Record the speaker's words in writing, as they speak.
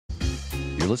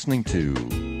listening to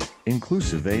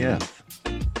Inclusive AF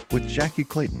with Jackie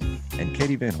Clayton and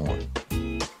Katie Van Horn.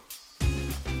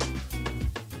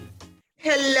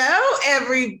 Hello,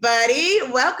 everybody.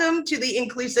 Welcome to the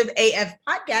Inclusive AF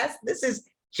podcast. This is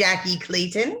Jackie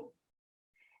Clayton.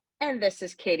 And this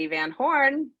is Katie Van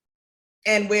Horn.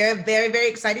 And we're very, very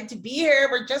excited to be here.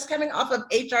 We're just coming off of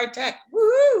HR Tech. Woo!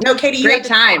 No, Katie, great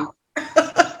time.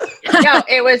 No,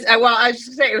 it was, I was just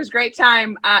gonna say, it was great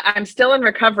time. I'm still in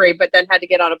recovery, but then had to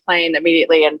get on a plane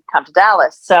immediately and come to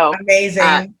Dallas. So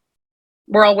amazing.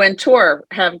 Whirlwind tour,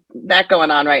 have that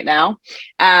going on right now.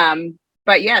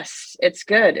 But yes, it's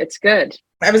good. It's good.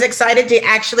 I was excited to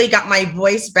actually got my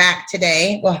voice back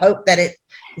today. We'll hope that it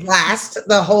lasts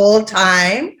the whole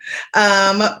time.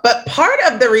 But part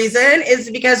of the reason is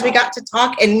because we got to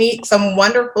talk and meet some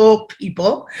wonderful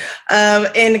people,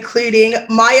 including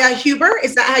Maya Huber.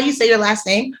 Is that how you say your last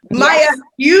name? Yes. Maya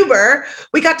Huber.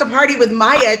 We got to party with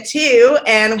Maya too,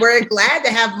 and we're glad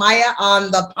to have Maya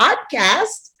on the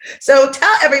podcast. So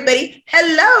tell everybody,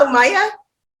 hello, Maya.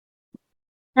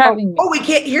 Oh, we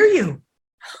can't hear you.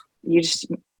 You just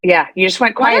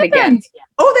went quiet again.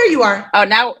 Oh, there you are. Oh,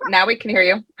 now we can hear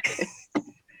you.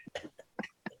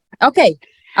 Okay,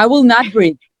 I will not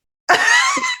breathe.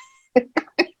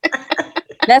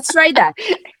 Let's try that.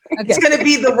 Okay. It's going to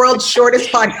be the world's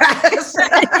shortest podcast.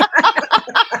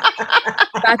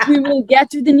 But we will get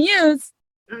to the news.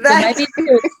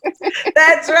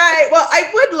 That's right. Well, I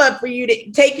would love for you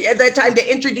to take the time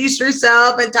to introduce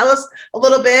yourself and tell us a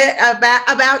little bit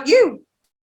about you.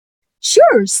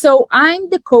 Sure. So I'm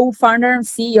the co-founder and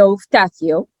CEO of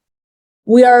Tatio.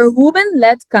 We are a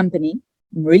woman-led company.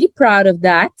 I'm really proud of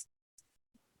that.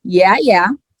 Yeah.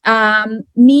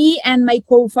 Me and my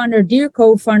dear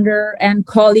co-founder and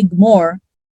colleague Moore,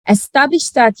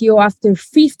 established Tatio after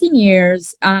 15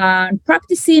 years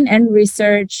practicing and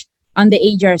research on the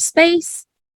HR space.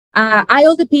 I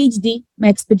hold a PhD. My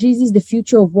expertise is the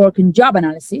future of work and job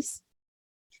analysis.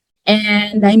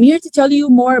 And I'm here to tell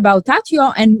you more about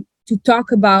Tatio and to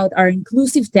talk about our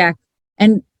inclusive tech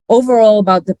and overall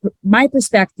about my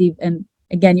perspective and,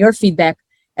 again, your feedback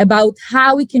about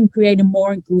how we can create a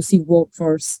more inclusive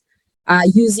workforce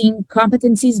using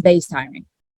competencies-based hiring.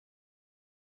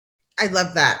 I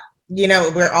love that. You know,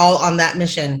 we're all on that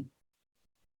mission.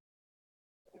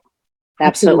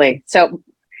 Absolutely. So,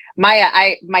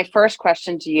 Maya, my first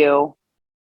question to you,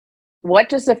 what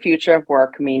does the future of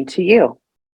work mean to you?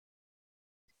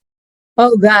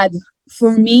 Oh, God.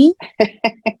 For me, I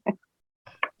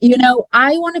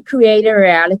want to create a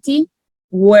reality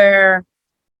where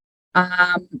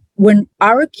when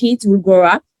our kids will grow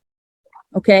up,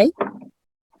 okay,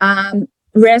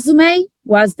 resume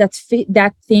was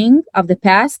that thing of the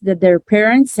past that their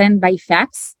parents sent by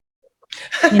fax.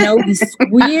 This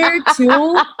weird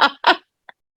tool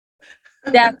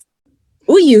that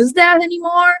we use that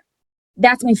anymore.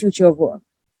 That's my future of work.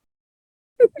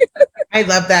 I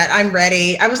love that. I'm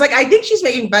ready. I was like, I think she's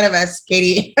making fun of us,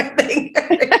 Katie.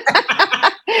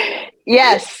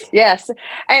 Yes.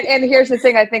 And here's the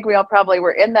thing. I think we all probably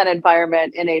were in that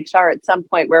environment in HR at some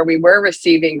point where we were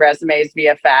receiving resumes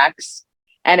via fax.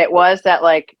 And it was that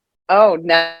like, oh,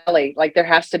 Nelly, like there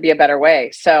has to be a better way.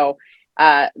 So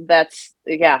that's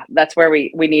where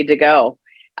we need to go.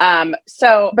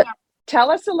 But tell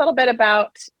us a little bit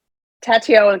about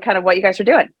Tatio and kind of what you guys are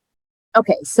doing.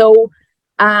 Okay. So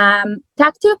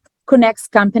Tatio connects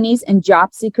companies and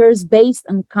job seekers based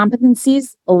on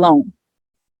competencies alone.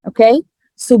 Okay,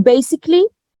 so basically,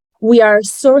 we are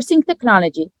sourcing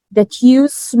technology that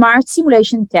use smart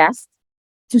simulation tests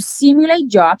to simulate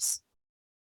jobs,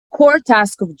 core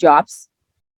tasks of jobs,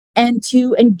 and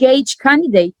to engage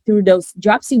candidates through those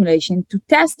job simulations to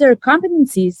test their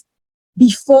competencies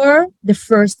before the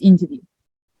first interview.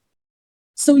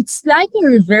 So it's like a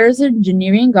reverse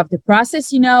engineering of the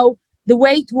process. The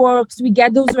way it works, we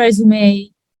get those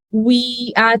resumes.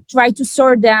 We try to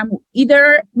sort them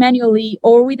either manually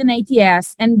or with an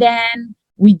ATS, and then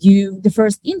we do the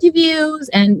first interviews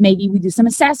and maybe we do some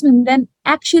assessment. And then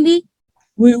actually,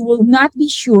 we will not be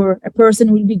sure a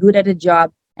person will be good at a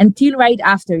job until right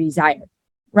after he's hired,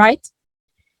 right?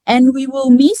 And we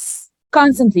will miss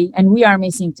constantly, and we are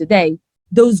missing today,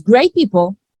 those great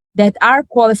people that are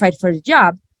qualified for the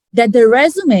job, that their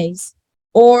resumes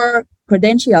or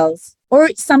credentials, or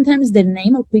sometimes the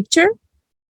name or picture,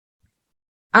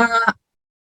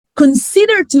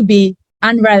 considered to be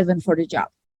irrelevant for the job.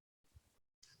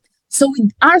 So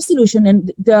with our solution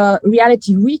and the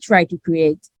reality we try to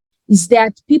create is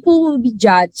that people will be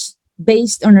judged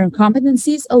based on their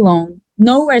competencies alone,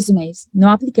 no resumes, no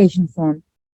application form,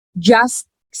 just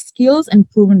skills and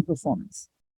proven performance.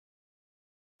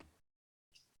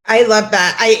 I love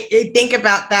that. I think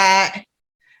about that.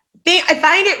 I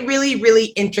find it really, really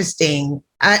interesting.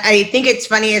 I think it's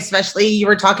funny, especially you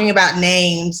were talking about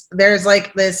names. There's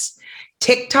like this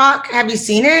TikTok. Have you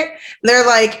seen it? They're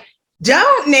like,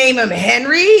 don't name him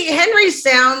Henry. Henry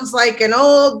sounds like an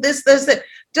old that.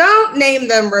 Don't name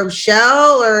them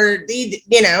Rochelle or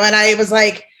and I was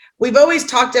like, we've always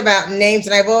talked about names,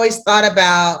 and I've always thought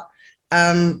about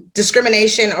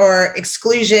discrimination or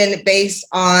exclusion based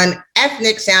on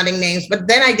ethnic sounding names. But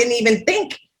then I didn't even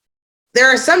think there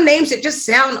are some names that just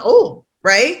sound old,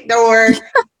 right? Or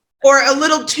a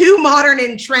little too modern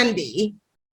and trendy.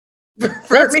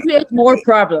 Let's create more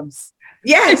problems.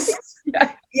 Yes.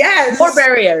 Yes. More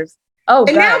barriers. Oh,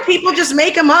 and God. now people just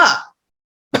make them up.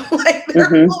 Like they're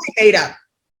fully made up.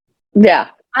 Yeah.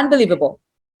 Unbelievable.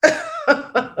 Well,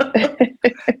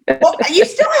 you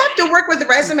still have to work with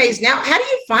resumes now. How do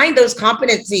you find those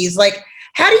competencies? Like,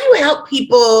 how do you help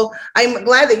people? I'm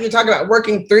glad that you talk about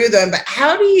working through them, but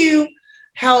how do you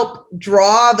help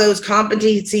draw those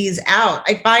competencies out?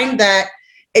 I find that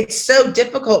it's so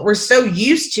difficult. We're so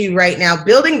used to right now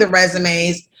building the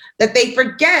resumes that they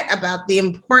forget about the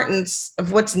importance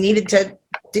of what's needed to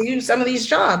do some of these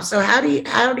jobs. So how do you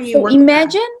work?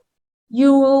 Imagine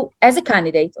you as a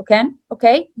candidate,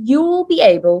 okay, you will be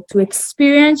able to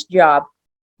experience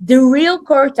the real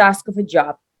core task of a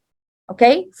job,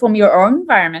 okay, from your own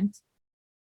environment.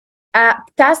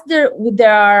 Tasks that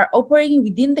are operating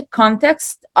within the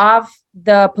context of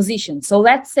the position. So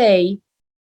let's say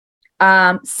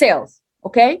sales,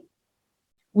 okay?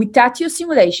 We tattoo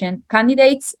simulation,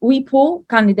 we pull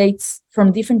candidates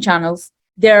from different channels.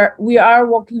 We are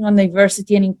working on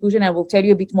diversity and inclusion. I will tell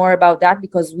you a bit more about that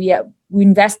because we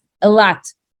invest a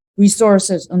lot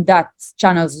resources on that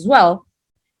channels as well.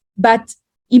 But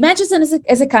imagine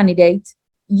as a candidate,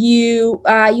 you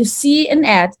see an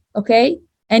ad, okay,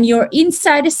 and you're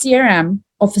inside a CRM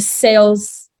of a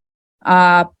sales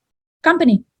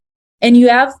company, and you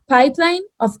have pipeline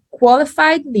of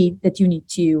qualified lead that you need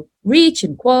to reach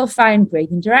and qualify and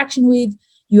create interaction with.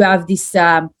 You have this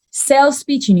sales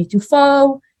speech you need to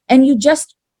follow, and you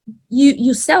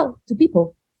sell to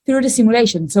people through the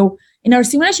simulation. So in our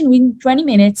simulation, within 20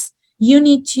 minutes, you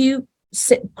need to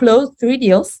close 3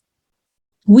 deals.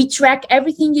 We track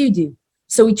everything you do.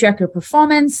 So we track your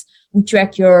performance, we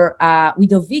track your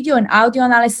with a video and audio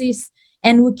analysis,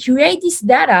 and we create this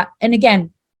data. And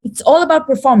again, it's all about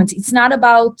performance. It's not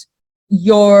about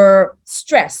your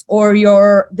stress or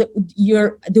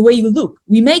the way you look.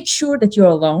 We make sure that you're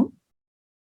alone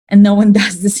and no one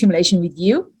does the simulation with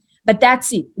you, but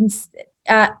that's it.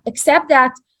 Except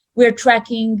that we're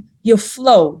tracking your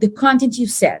flow, the content you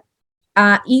said.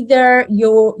 Either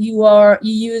you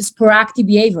use proactive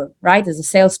behavior, right? As a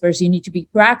salesperson, you need to be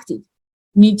proactive.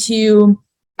 You need to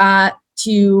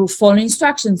follow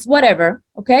instructions, whatever.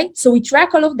 Okay, so we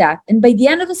track all of that, and by the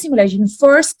end of the simulation,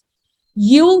 first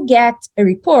you'll get a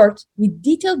report with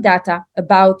detailed data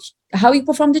about how you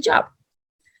perform the job.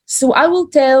 So I will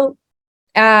tell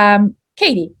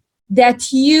Katie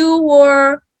that you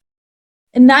were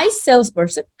a nice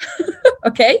salesperson,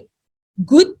 okay,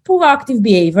 good proactive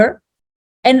behavior,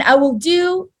 and I will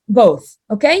do both,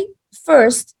 okay?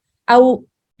 First, I will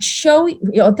show you,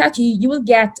 you will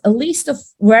get a list of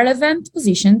relevant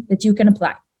positions that you can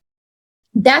apply.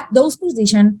 Those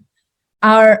positions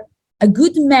are a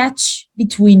good match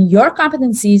between your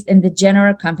competencies and the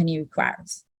general company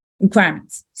requirements.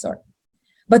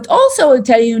 But also I'll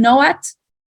tell you, you know what?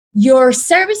 Your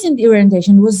service and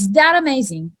orientation was that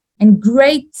amazing and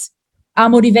great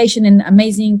motivation and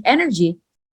amazing energy.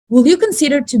 Will you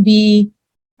consider to be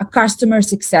a customer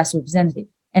success representative?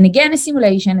 And again, a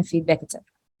simulation, a feedback, etc.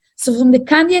 So from the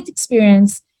candidate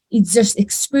experience, it's just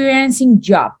experiencing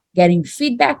job, getting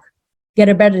feedback, get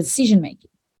a better decision making.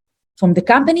 From the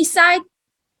company side,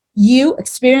 you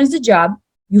experience the job,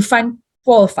 you find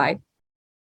qualified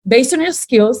based on your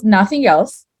skills, nothing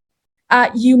else.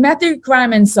 You met the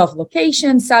requirements of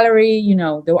location, salary,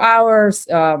 the hours,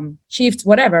 shifts,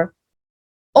 whatever.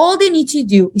 All they need to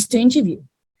do is to interview.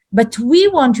 But we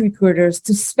want recruiters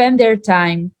to spend their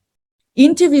time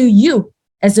interview you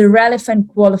as a relevant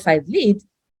qualified lead,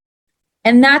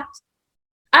 and not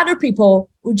other people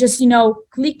who just,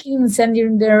 clicking and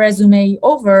sending their resume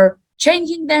over,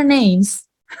 changing their names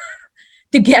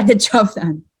to get the job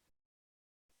done.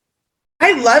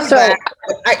 I love that.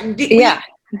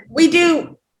 We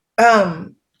do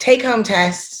take-home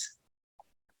tests.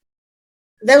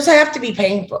 Those have to be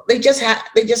painful. They just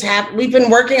have. We've been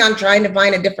working on trying to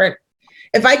find a different.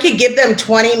 If I could give them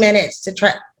 20 minutes to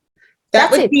try,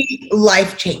 that would be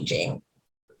life-changing.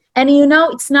 And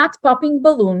it's not popping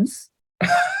balloons.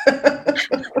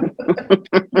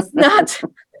 It's not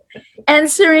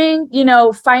answering,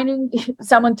 finding,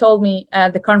 someone told me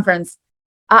at the conference,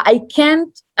 I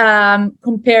can't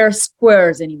compare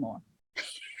squares anymore.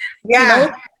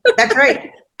 Yeah, that's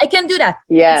right. I can't do that.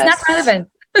 Yes. It's not relevant.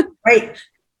 Right.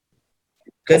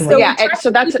 Good So one. Yeah, and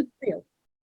so that's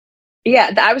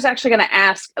I was actually going to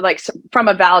ask, like, from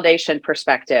a validation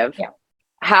perspective, Yeah.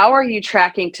 how are you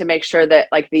tracking to make sure that,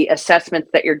 like, the assessments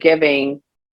that you're giving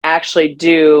actually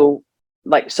do,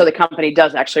 like, so the company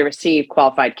does actually receive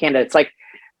qualified candidates? Like,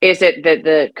 is it that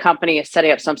the company is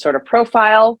setting up some sort of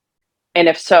profile? And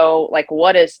if so, like,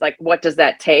 what does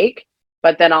that take?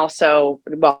 But then also,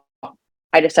 well,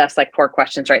 I just asked like 4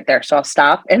 questions right there. So I'll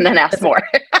stop and then ask more.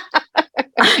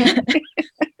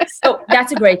 So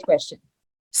that's a great question.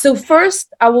 So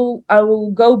first, I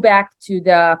will go back to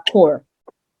the core.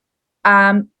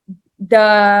 Our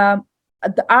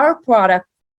product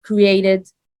created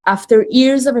after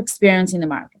years of experience in the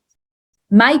market.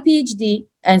 My PhD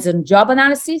is in job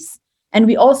analysis, and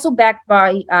we also backed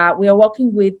by, we are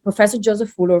working with Professor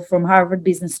Joseph Fuller from Harvard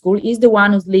Business School. He's the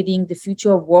one who's leading the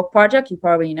Future of Work project. You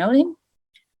probably know him.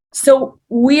 So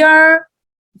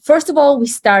first of all, we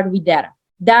start with data.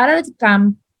 Data that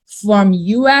come from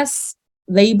US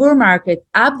labor market,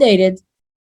 updated,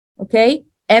 okay,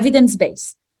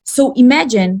 evidence-based. So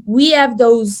imagine we have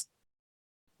those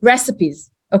recipes,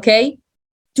 okay,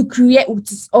 to create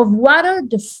of what are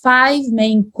the 5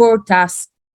 main core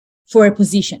tasks for a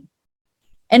position.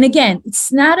 And again,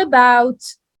 it's not about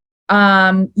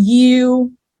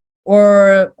you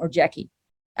or Jackie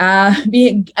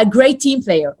being a great team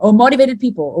player or motivated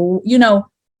people, or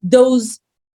those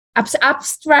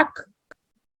abstract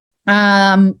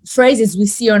phrases we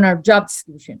see on our job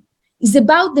description. Is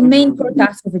about the main core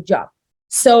task of a job.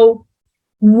 So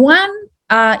one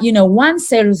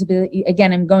sales,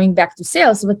 again, I'm going back to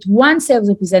sales, but one sales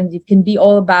representative can be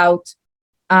all about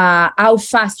how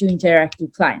fast you interact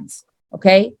with clients.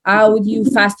 Okay, how would you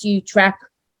fast you track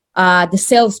the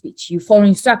sales pitch? You follow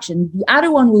instruction. The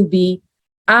other one will be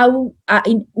how,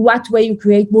 in what way you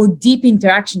create more deep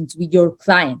interactions with your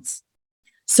clients.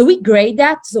 So we grade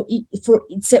that. So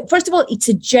first of all, it's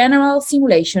a general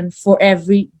simulation for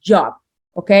every job.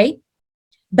 Okay,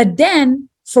 but then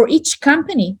for each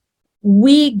company,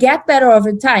 we get better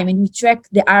over time and we track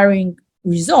the hiring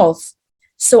results.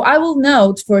 So I will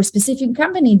note for a specific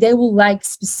company, they will like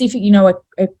specific,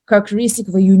 a characteristic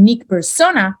of a unique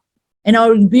persona, and I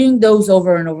will bring those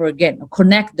over and over again, or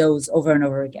connect those over and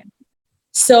over again.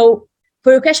 So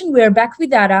for your question, we are back with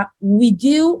data. We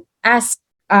do ask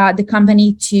the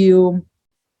company to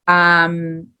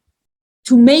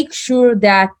make sure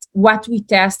that what we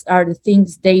test are the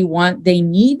things they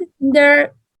need in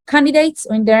their candidates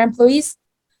or in their employees.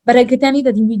 But I can tell you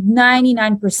that with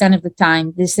 99% of the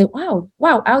time, they say, wow,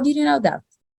 how did you know that?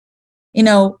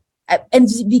 And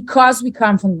because we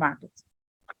come from the market.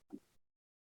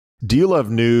 Do you love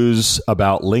news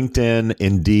about LinkedIn,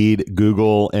 Indeed,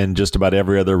 Google, and just about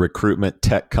every other recruitment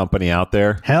tech company out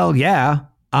there? Hell yeah.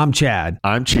 I'm Chad.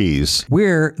 I'm Cheese.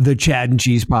 We're the Chad and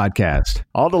Cheese Podcast.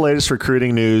 All the latest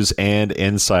recruiting news and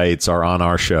insights are on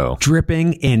our show.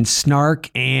 Dripping in snark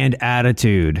and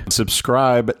attitude.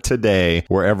 Subscribe today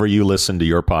wherever you listen to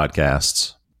your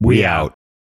podcasts. We out.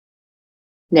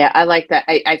 Yeah, I like that.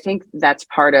 I think that's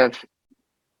part of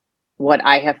what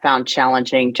I have found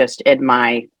challenging just in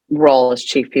my role as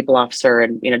chief people officer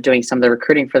and, doing some of the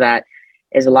recruiting for that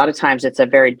is a lot of times it's a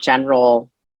very general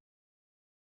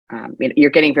you're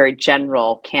getting very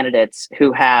general candidates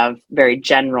who have very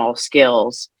general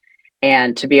skills,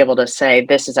 and to be able to say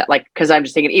this is like, because I'm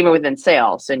just thinking even within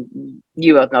sales, and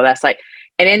you both know that's like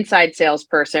an inside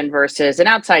salesperson versus an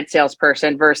outside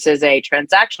salesperson versus a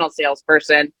transactional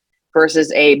salesperson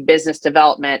versus a business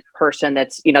development person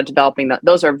that's developing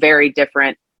those are very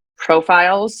different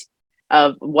profiles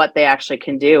of what they actually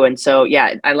can do. And so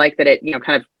yeah, I like that it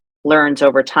kind of learns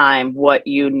over time what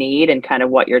you need and kind of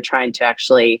what you're trying to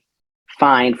actually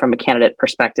find from a candidate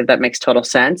perspective. That makes total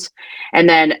sense. And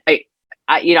then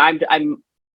I'm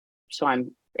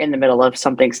in the middle of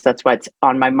something, so that's what's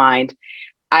on my mind.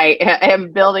 I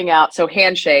am building out. So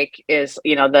Handshake is,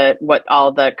 what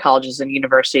all the colleges and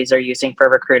universities are using for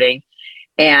recruiting,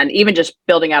 and even just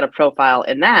building out a profile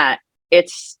in that.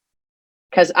 It's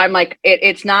because I'm like,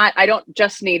 it's not. I don't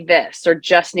just need this or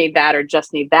just need that or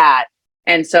just need that.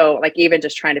 And so like even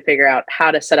just trying to figure out how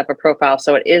to set up a profile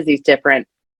so it is these different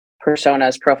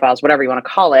personas, profiles, whatever you want to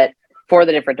call it, for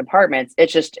the different departments.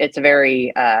 It's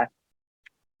very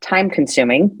time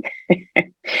consuming.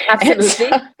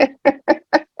 Absolutely.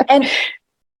 And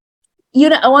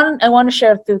I want to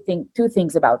share two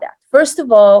things about that. First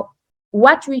of all,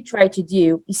 what we try to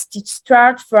do is to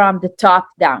start from the top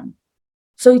down.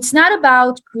 So it's not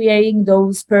about creating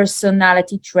those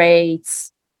personality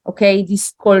traits, okay,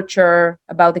 this culture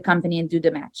about the company and do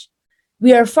the match.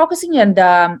 We are focusing on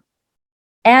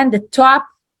the top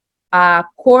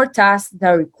core tasks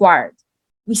that are required.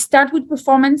 We start with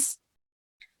performance,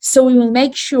 so we will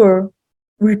make sure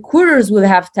recruiters will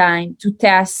have time to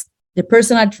test the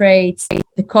personal traits,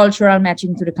 the cultural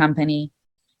matching to the company.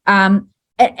 And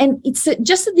it's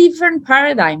just a different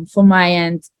paradigm from my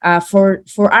end for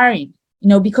hiring,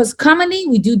 because commonly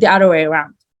we do the other way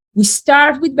around. We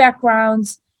start with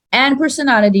backgrounds and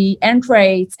personality and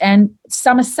traits and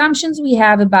some assumptions we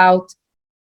have about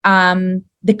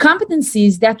the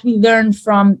competencies that we learn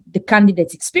from the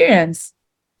candidate's experience.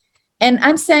 And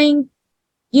I'm saying,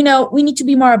 we need to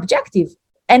be more objective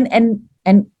and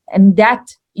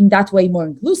that in that way more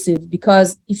inclusive,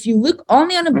 because if you look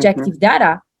only on objective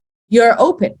data, you're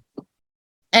open.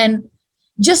 And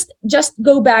just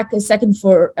go back a second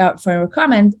for your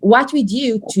comment. What we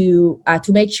do to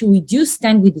make sure we do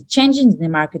stand with the changes in the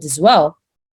market as well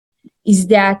is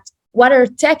that what our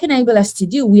tech enable us to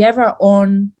do, we have our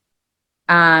own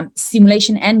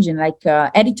simulation engine, like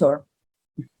editor,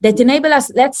 that enable us.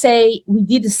 Let's say we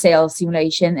did a sales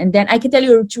simulation, and then I can tell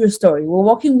you a true story. We're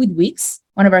working with Wix,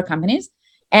 one of our companies,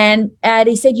 and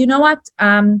they said, you know what?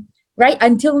 Right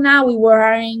until now, we were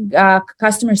hiring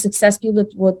customer success people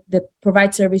that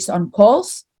provide service on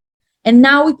calls, and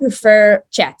now we prefer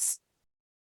chats.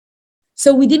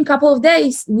 So within a couple of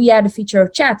days, we had a feature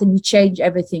of chat, and we changed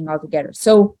everything altogether.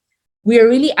 So we are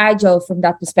really agile from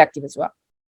that perspective as well.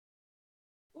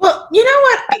 Well, you know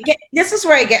what? This is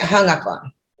where I get hung up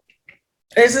on.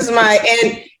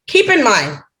 And keep in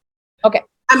mind, okay,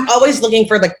 I'm always looking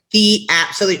for the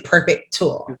absolute perfect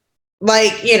tool.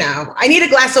 I need a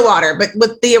glass of water, but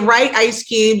with the right ice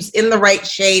cubes in the right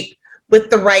shape, with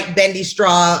the right bendy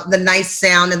straw, the nice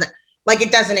sound, and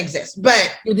it doesn't exist.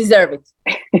 But you deserve it.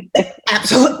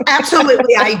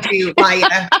 Absolutely, I do,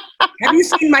 Maya. Have you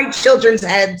seen my children's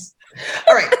heads?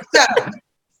 All right. So,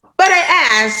 but I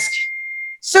ask,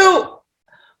 so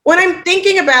when I'm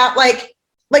thinking about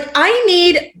I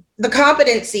need the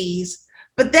competencies,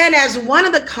 but then as one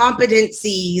of the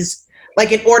competencies,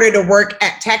 in order to work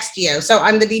at Textio, so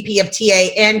I'm the VP of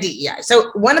TA and DEI.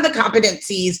 So one of the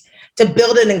competencies to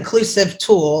build an inclusive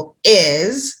tool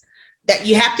is that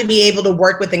you have to be able to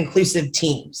work with inclusive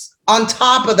teams on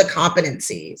top of the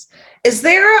competencies. Is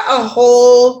there a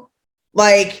whole,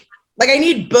 I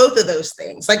need both of those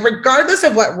things, regardless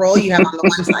of what role you have on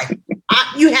the one side,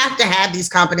 you have to have these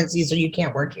competencies or you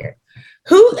can't work here.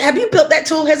 Have you built that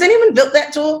tool? Has anyone built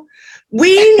that tool?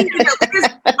 We need to know, because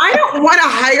I don't want to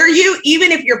hire you,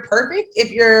 even if you're perfect, if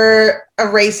you're a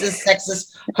racist,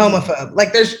 sexist, homophobe.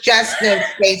 There's just no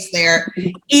space there,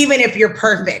 even if you're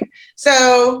perfect.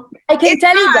 So I can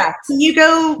tell you that. You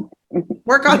go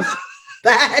work on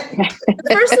that.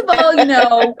 First of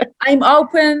all, I'm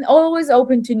always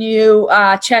open to new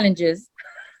challenges.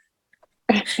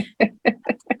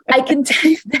 I can tell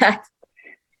you that.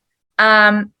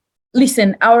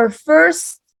 Listen, our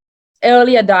first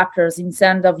early adopters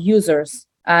instead of users,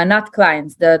 not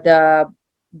clients, the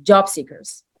job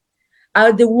seekers,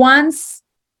 are the ones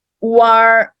who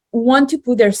want to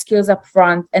put their skills up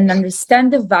front and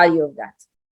understand the value of that.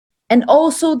 And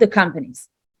also the companies.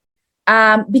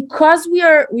 Because we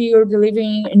are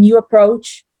delivering a new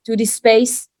approach to this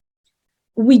space,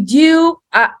 we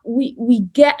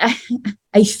get,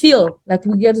 I feel like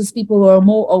we get those people who are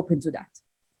more open to that.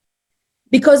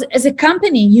 Because as a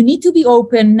company, you need to be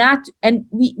open,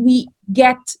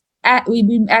 we've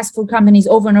been asked for companies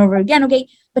over and over again, okay,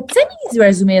 but send me his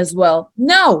resume as well.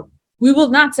 No, we will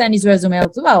not send his resume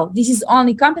as well. This is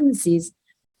only competencies.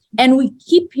 And we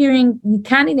keep hearing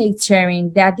candidates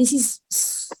sharing that this is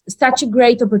such a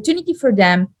great opportunity for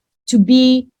them to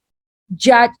be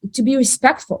judged, to be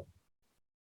respectful.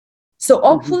 So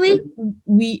hopefully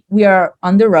we are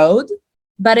on the road,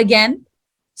 but again,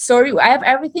 sorry, I have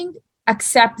everything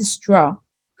except the straw.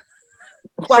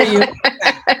 Well,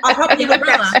 I'll help you with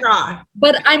that straw.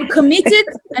 But I'm committed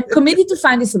to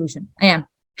find a solution. I am.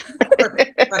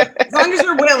 Perfect. As long as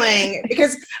you're willing,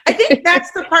 because I think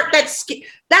that's the part that's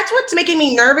what's making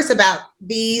me nervous about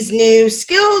these new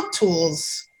skill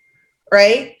tools,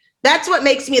 right? That's what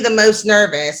makes me the most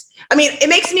nervous. I mean, it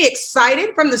makes me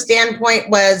excited from the standpoint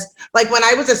was when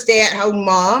I was a stay-at-home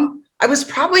mom, I was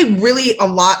probably really a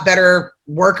lot better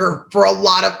worker for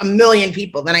a million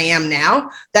people than I am now,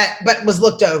 but was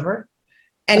looked over.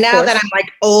 And now that I'm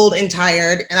old and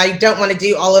tired and I don't want to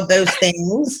do all of those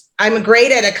things, I'm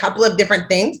great at a couple of different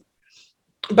things.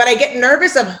 but I get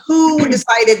nervous of who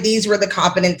decided these were the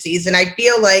competencies. And I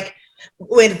feel like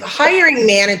with hiring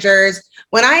managers,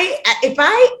 if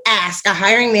I ask a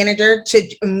hiring manager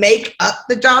to make up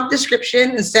the job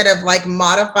description instead of like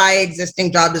modify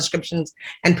existing job descriptions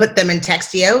and put them in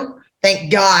Textio,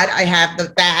 thank God I have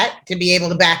that to be able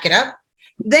to back it up.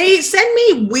 They send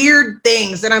me weird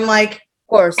things and I'm like, Of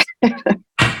course. And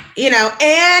they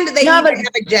No, even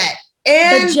have a jet.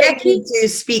 And they Jackie, need to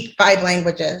speak 5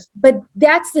 languages. but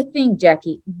that's the thing,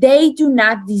 Jackie. They do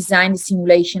not design the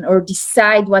simulation or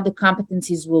decide what the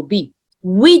competencies will be.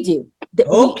 We do.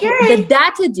 The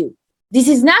data do. This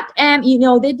is not,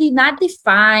 they did not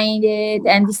define it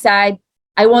and decide,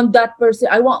 I want that person.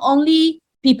 I want only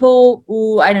people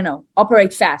who, I don't know,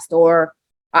 operate fast, or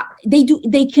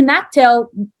they cannot tell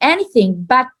anything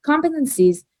but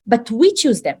competencies, but we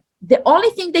choose them. The only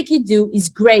thing they can do is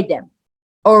grade them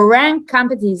or rank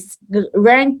candidates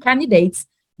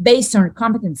based on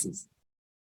competencies.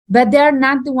 But they're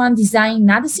not the one designing,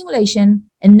 not the simulation,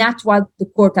 and not what the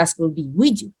core task will be.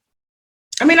 We do.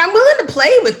 I mean, I'm willing to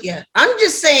play with you. I'm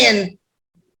just saying,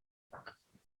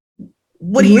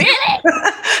 what do you Really?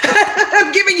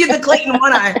 I'm giving you the Clayton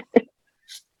one eye.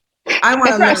 I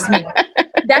want to Trust me.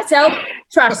 That's how.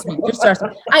 Trust me. Just trust me.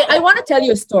 I want to tell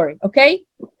you a story. Okay.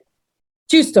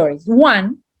 2 stories.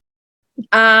 One,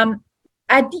 I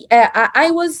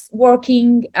was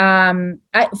working.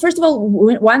 First of all,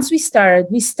 once we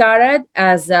started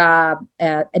as an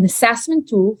assessment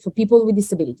tool for people with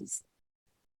disabilities.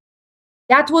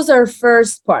 That was our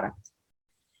first product.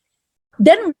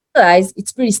 Then we realized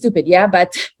it's pretty stupid,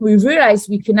 but we realized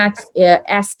we cannot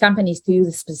ask companies to use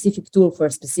a specific tool for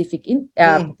a specific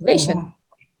population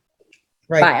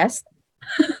bias.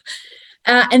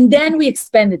 And then we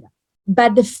expanded that.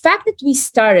 But the fact that we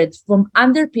started from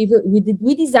underprivileged,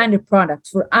 we designed a product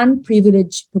for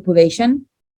unprivileged population.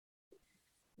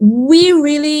 We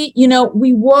really,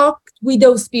 we worked with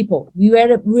those people. We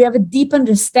have a deep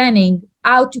understanding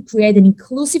how to create an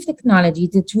inclusive technology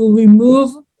that will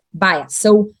remove bias.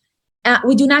 So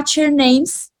we do not share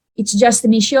names. It's just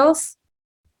initials,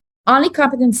 only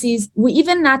competencies. We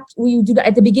do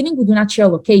at the beginning, we do not share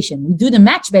location. We do the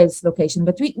match-based location,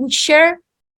 but we share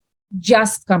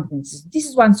just competencies. This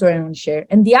is one story I want to share.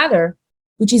 And the other,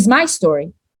 which is my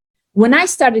story, when I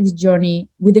started the journey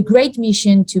with a great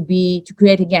mission to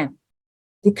create again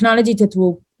technology that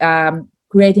will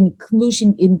create an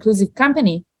inclusive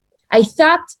company, I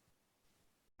thought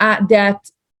that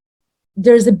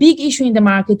there's a big issue in the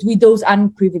market with those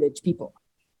unprivileged people,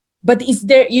 but it's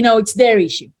their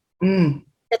issue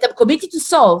that I'm committed to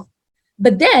solve.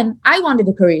 But then I wanted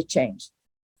a career change,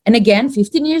 and again,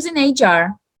 15 years in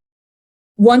HR.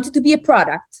 Wanted to be a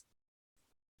product,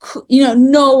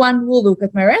 no one will look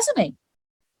at my resume.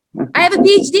 I have a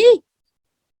PhD.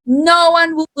 No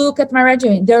one will look at my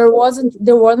resume. There wasn't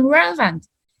relevant.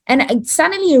 And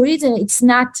suddenly you realize it's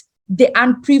not the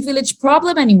unprivileged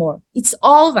problem anymore. It's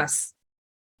all of us.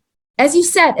 As you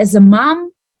said, as a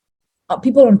mom,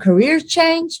 people on career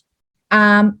change,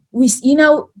 the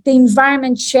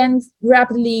environment changes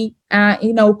rapidly.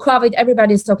 COVID,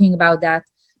 everybody's talking about that.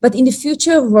 But in the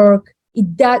future of work,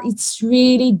 it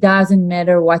really doesn't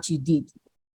matter what you did.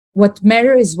 What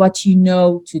matters is what you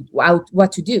know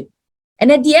what to do.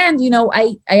 And at the end,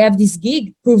 I have this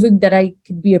gig proving that I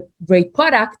could be a great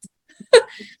product,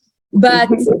 but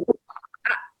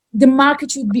the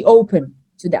market should be open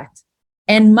to that.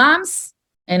 And moms,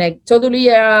 and I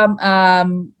totally,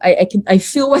 I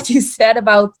feel what you said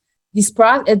about this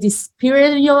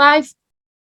period in your life.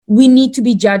 We need to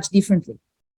be judged differently.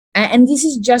 And this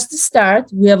is just the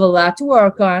start. We have a lot to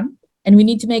work on, and we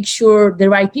need to make sure the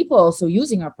right people are also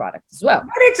using our product as well.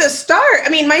 But it's a start. I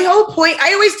mean, my whole point,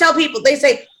 I always tell people, they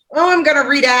say, oh, I'm going to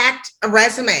redact a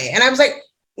resume. And I was like,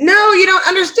 no, you don't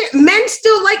understand. Men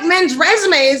still like men's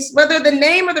resumes, whether the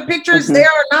name or the picture is there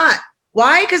or not.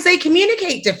 Why? Because they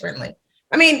communicate differently.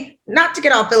 I mean, not to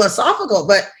get all philosophical,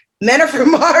 but men are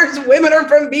from Mars, women are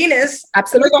from Venus.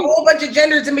 Absolutely. There's a whole bunch of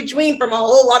genders in between from a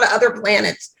whole lot of other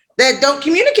planets that don't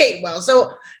communicate well.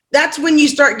 So that's when you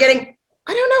start getting,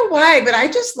 I don't know why, but I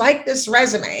just like this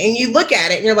resume. And you look at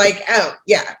it and you're like, oh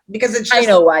yeah, because it's just, I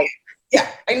know why.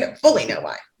 Yeah, fully know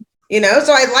why.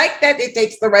 So I like that it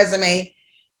takes the resume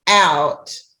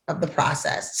out of the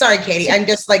process. Sorry, Katie. I'm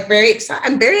just like very excited.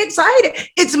 I'm very excited.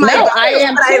 It's my bio, I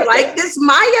am but I like this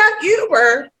Maya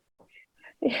Huber.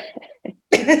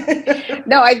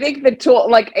 No, I think the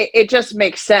tool, it just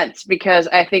makes sense, because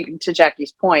I think, to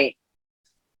Jackie's point,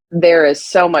 there is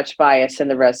so much bias in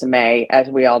the resume, as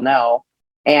we all know,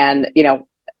 and,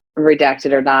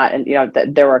 redacted or not. And,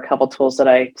 there were a couple tools that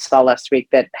I saw last week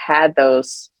that had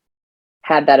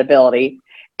that ability.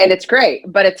 And it's great,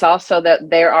 but it's also that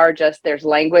there's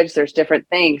language, there's different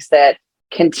things that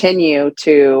continue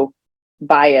to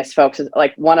bias folks.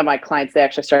 Like one of my clients, they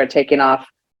actually started taking off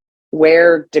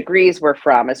where degrees were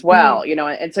from as well,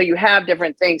 and so you have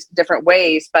different things, different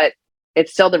ways, but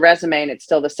it's still the resume and it's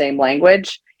still the same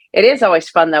language. It is always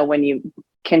fun though, when you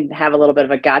can have a little bit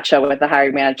of a gotcha with the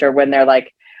hiring manager when they're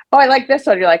like, oh, I like this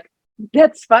one. You're like,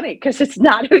 that's funny because it's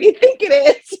not who you think it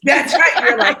is. That's right.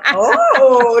 You're like,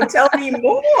 oh, tell me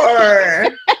more.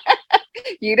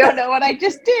 You don't know what I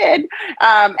just did.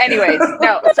 Anyways,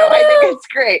 no. So I think it's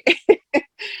great.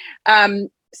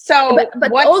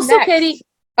 But what's also, next? Katie.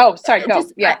 Oh, sorry. Go.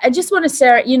 I just want to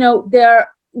say,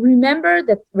 remember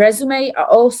that resume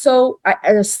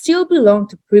are still belong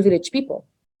to privileged people.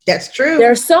 That's true.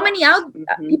 There are so many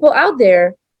people out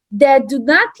there that do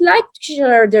not like to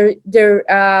share their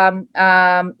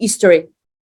history,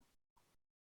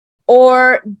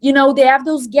 or they have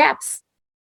those gaps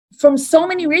from so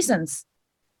many reasons.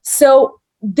 So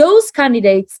those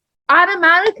candidates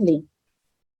automatically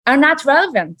are not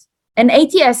relevant, and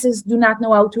ATSs do not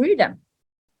know how to read them.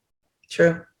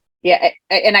 True. Yeah,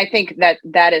 and I think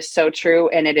that is so true,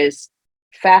 and it is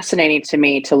fascinating to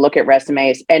me to look at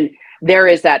resumes, and there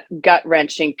is that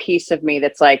gut-wrenching piece of me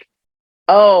that's like,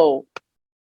 oh,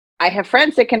 I have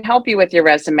friends that can help you with your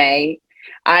resume.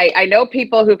 I know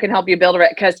people who can help you build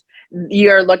because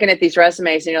you're looking at these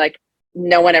resumes and you're like,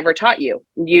 no one ever taught you.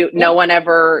 No one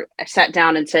ever sat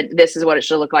down and said, this is what it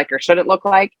should look like or shouldn't look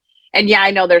like. And yeah,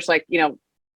 I know there's like,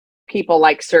 people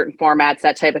like certain formats,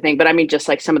 that type of thing. But I mean, just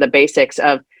like some of the basics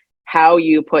of how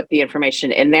you put the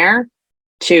information in there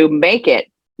to make it,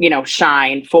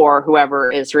 shine for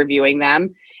whoever is reviewing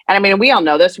them. And I mean, we all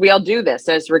know this. We all do this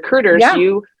as recruiters. Yeah.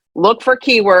 You look for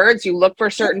keywords, you look for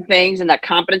certain things, and that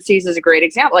competencies is a great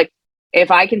example. Like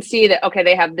if I can see that, okay,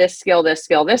 they have this skill, this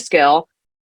skill, this skill,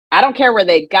 I don't care where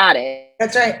they got it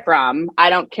That's right. from. I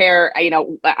don't care.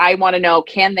 I want to know,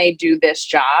 can they do this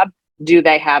job? Do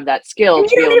they have that skill And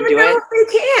to you be don't able to even do know it?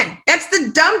 if they can. That's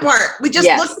the dumb part. We just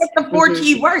Yes. looked at the 4 Mhm.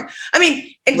 key words. I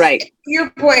mean, and Right. to your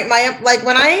point,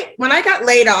 when I got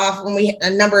laid off a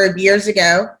number of years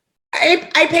ago,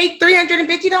 I paid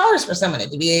 $350 for someone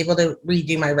to be able to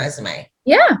redo my resume.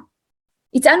 Yeah,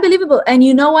 it's unbelievable. And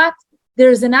you know what?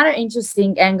 There's another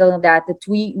interesting angle on that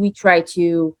we try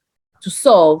to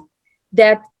solve.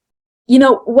 That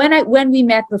when we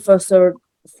met Professor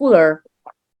Fuller,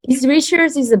 his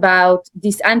research is about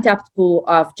this untapped pool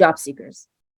of job seekers,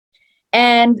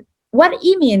 and what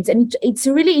he means. And it's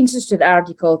a really interesting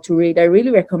article to read. I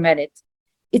really recommend it.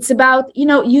 It's about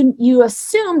you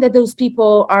assume that those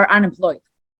people are unemployed,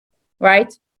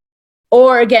 right?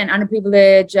 Or again,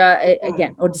 underprivileged,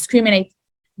 again, or discriminate.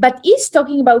 But he's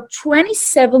talking about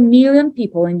 27 million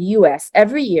people in the US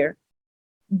every year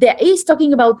that he's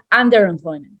talking about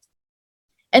underemployment.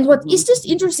 And what is just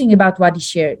interesting about what he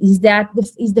shared is that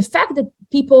the fact that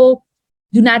people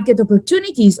do not get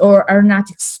opportunities or are not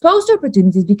exposed to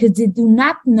opportunities because they do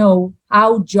not know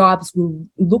how jobs will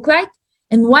look like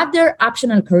and what their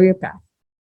optional career path.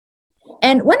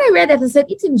 And when I read that, I said,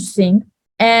 it's interesting.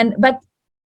 But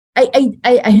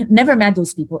I never met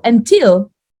those people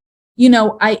until,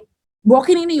 I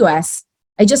walking in the US,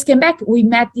 I just came back. We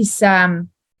met this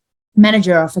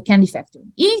manager of a candy factory.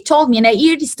 He told me, and I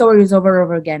hear these stories over and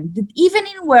over again, that even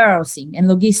in warehousing and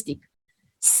logistics,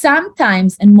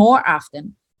 sometimes and more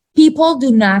often, people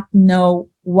do not know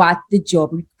what the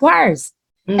job requires.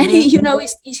 Mm-hmm. And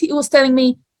he was telling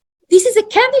me, this is a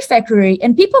candy factory,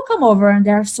 and people come over and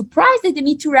they're surprised that they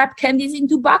need to wrap candies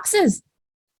into boxes.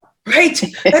 Right.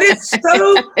 That is so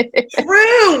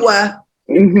true.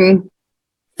 Mm-hmm.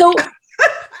 So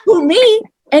for me,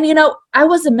 and I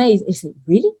was amazed. I said,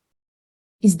 really?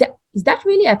 Is that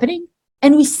really happening?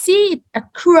 And we see it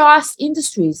across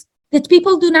industries that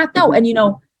people do not know. And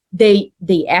they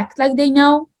act like they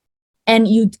know, and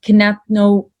you cannot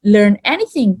learn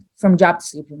anything from job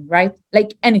description, right?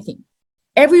 Like anything.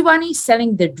 Everyone is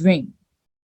selling their dream.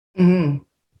 Mm-hmm.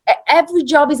 Every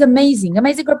job is amazing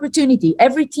opportunity.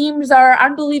 Every teams are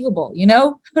unbelievable,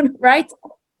 right?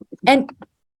 And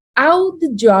how the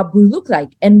job will look like.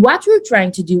 And what we're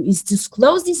trying to do is to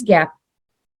close this gap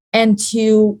and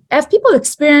to have people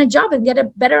experience a job and get a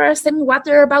better understanding what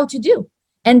they're about to do.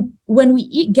 And when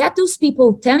we get those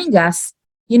people telling us,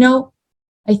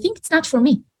 I think it's not for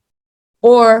me,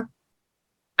 or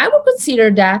I would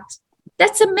consider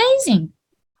that's amazing.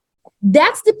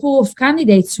 That's the pool of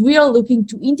candidates we are looking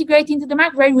to integrate into the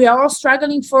market, right? We are all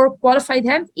struggling for qualified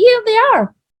hands. Here they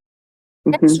are.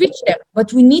 Let's reach them,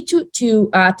 but we need to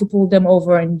pull them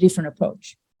over in a different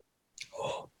approach.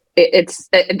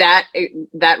 That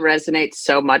resonates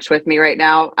so much with me right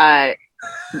now.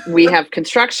 we have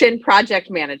construction project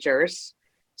managers.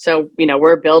 So,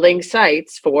 we're building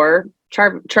sites for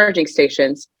charging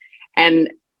stations.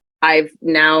 And I've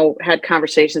now had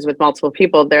conversations with multiple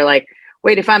people. They're like,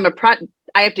 wait, if I'm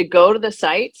I have to go to the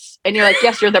sites? And you're like,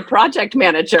 yes, you're the project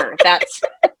manager. That's,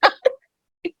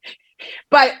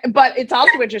 but it's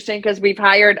also interesting because we've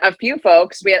hired a few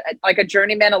folks. We had like a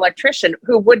journeyman electrician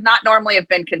who would not normally have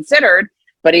been considered,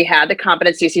 but he had the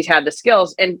competencies, he's had the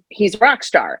skills, and he's a rock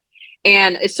star.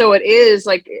 And so it is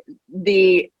like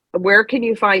where can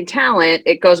you find talent?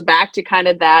 It goes back to kind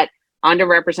of that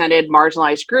underrepresented,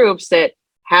 marginalized groups that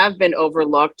have been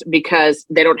overlooked because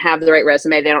they don't have the right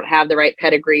resume, they don't have the right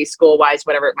pedigree, school-wise,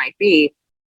 whatever it might be.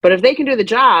 But if they can do the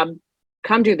job,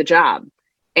 come do the job.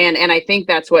 And I think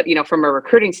that's what, from a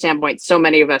recruiting standpoint, so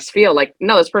many of us feel like,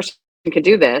 no, this person can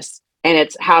do this. And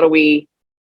it's how do we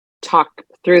talk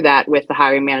through that with the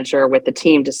hiring manager, with the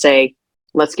team to say,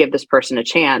 let's give this person a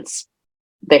chance.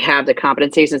 They have the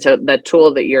competencies. And so the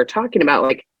tool that you're talking about,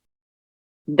 like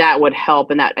that would help.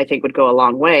 And that I think would go a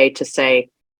long way to say,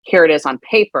 here it is on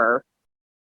paper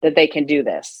that they can do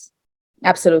this.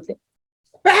 Absolutely.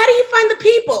 But how do you find the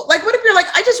people? Like, what if you're like,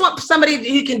 I just want somebody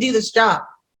who can do this job?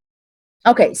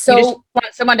 Okay, so you just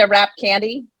want someone to wrap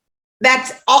candy?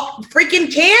 That's all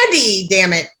freaking candy,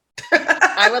 damn it.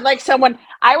 I would like someone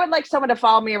to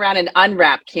follow me around and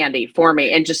unwrap candy for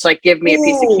me and just like give me a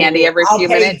piece of candy every few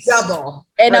minutes. Double.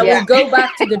 And I will go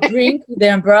back to the drink,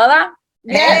 the umbrella.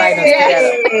 And buy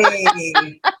those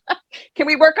together. Can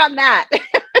we work on that?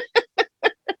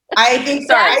 I think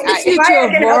so. Sorry, If I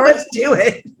can help us do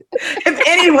it. If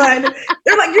anyone,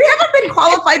 they're like, you haven't been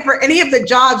qualified for any of the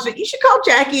jobs, but you should call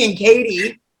Jackie and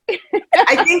Katie.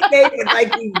 I think they would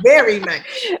like you very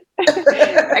much.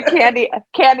 A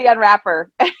candy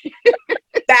unwrapper.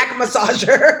 Back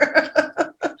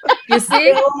massager. You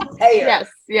see?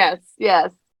 Yes.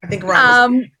 I think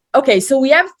we're okay, so we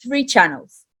have 3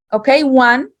 channels. Okay,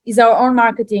 one is our own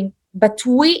marketing, but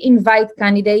we invite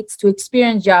candidates to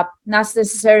experience job, not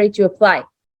necessary to apply.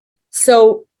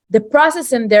 So the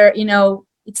process in there,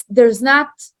 there's not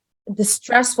the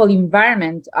stressful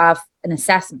environment of an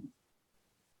assessment.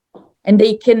 And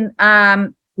they can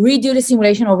redo the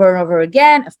simulation over and over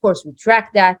again. Of course, we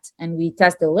track that and we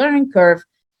test the learning curve,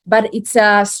 but it's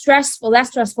a less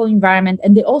stressful environment,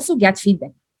 and they also get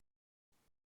feedback.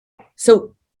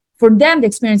 So for them, the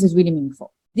experience is really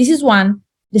meaningful. This is one.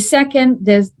 The second,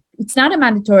 it's not a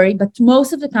mandatory, but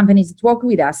most of the companies that work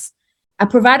with us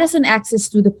provide us an access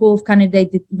to the pool of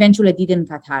candidates that eventually didn't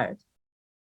get hired.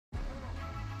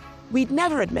 We'd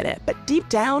never admit it, but deep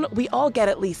down, we all get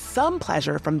at least some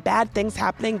pleasure from bad things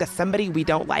happening to somebody we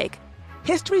don't like.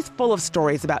 History's full of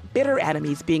stories about bitter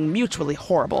enemies being mutually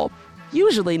horrible.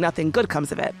 Usually nothing good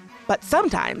comes of it. But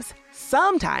sometimes,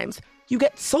 you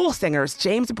get soul singers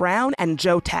James Brown and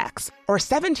Joe Tex, or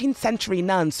 17th century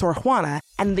nun Sor Juana,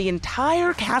 and the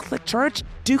entire Catholic Church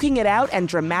duking it out and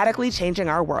dramatically changing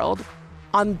our world.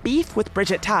 On Beef with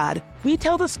Bridget Todd, we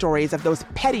tell the stories of those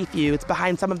petty feuds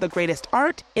behind some of the greatest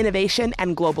art, innovation,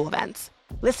 and global events.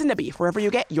 Listen to Beef wherever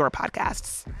you get your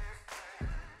podcasts.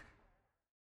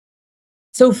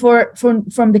 So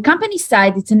from the company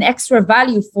side, it's an extra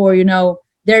value for,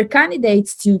 their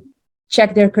candidates to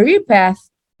check their career path,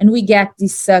 and we get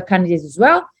these candidates as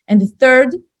well. And the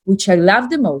third, which I love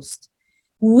the most,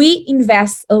 we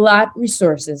invest a lot of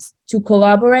resources to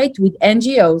collaborate with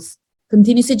NGOs,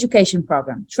 continuous education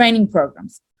program, training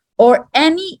programs, or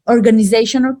any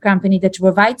organization or company that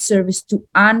provides service to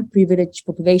unprivileged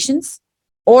populations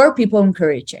or people in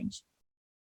career change.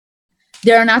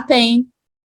 They are not paying.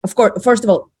 Of course, first of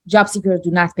all, job seekers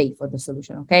do not pay for the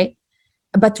solution, okay?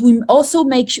 But we also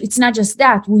make sure, it's not just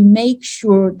that, we make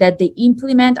sure that they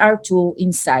implement our tool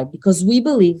inside, because we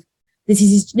believe this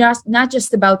is not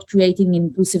just about creating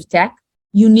inclusive tech.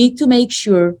 You need to make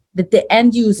sure that the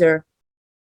end user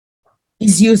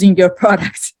is using your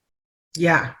product.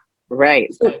 Yeah.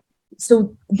 Right.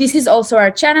 So this is also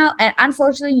our channel. And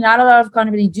unfortunately, not a lot of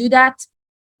companies do that.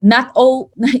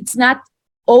 It's not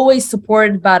always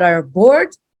supported by our board,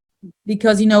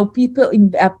 because,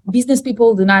 business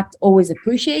people do not always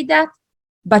appreciate that.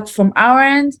 But from our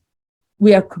end,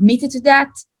 we are committed to that.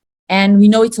 And we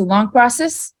know it's a long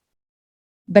process,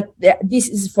 but this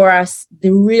is for us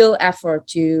the real effort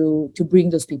to bring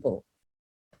those people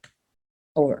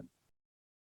over.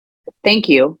 Thank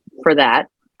you for that,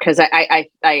 because I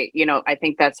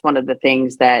think that's one of the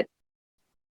things that,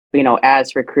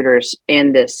 as recruiters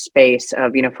in this space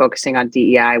of, focusing on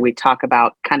DEI, we talk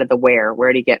about kind of the where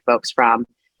do you get folks from?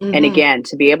 Mm-hmm. And again,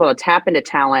 to be able to tap into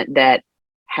talent that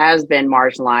has been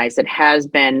marginalized, that has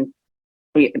been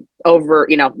over,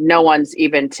 no one's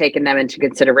even taken them into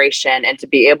consideration, and to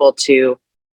be able to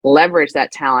leverage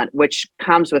that talent, which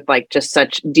comes with like just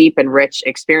such deep and rich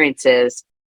experiences,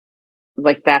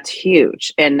 like that's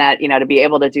huge. And that, to be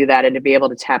able to do that and to be able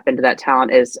to tap into that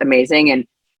talent is amazing. And,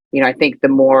 I think the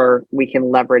more we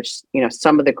can leverage,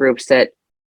 some of the groups that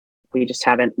we just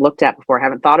haven't looked at before,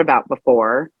 haven't thought about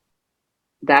before,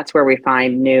 that's where we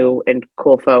find new and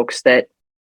cool folks that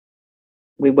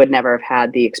we would never have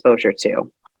had the exposure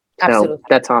to. Absolutely. So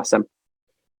that's awesome.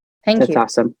 Thank That's you.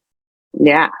 awesome.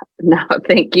 Yeah. No,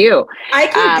 thank you. I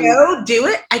can go do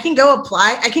it. I can go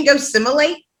apply. I can go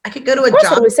simulate. I could go to a Of course,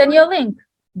 I job. will send you a link,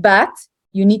 but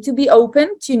you need to be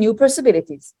open to new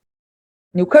possibilities,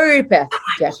 new career path,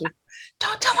 Jackie.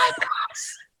 Don't tell my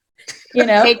boss.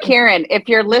 Hey, Karen, if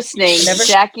you're listening,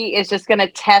 Jackie is just going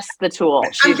to test the tool.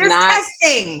 I'm She's just not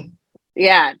testing.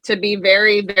 Yeah, to be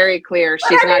very, very clear,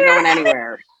 she's not going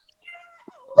anywhere.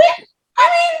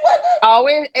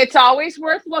 It's always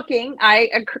worth looking.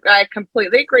 I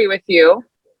completely agree with you.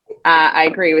 I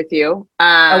agree with you.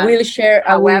 I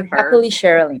will happily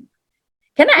share a link.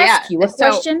 Can I ask you a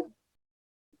question?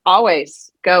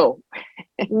 Always go.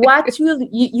 What will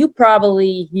you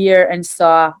probably hear and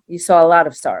saw? You saw a lot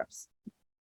of startups,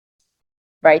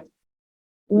 right?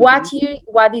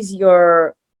 Mm-hmm. What is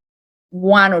your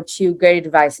one or two great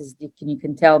advices you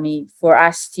can tell me for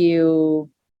us to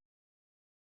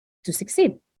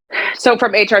succeed? So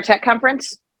from HR Tech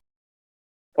Conference,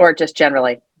 or just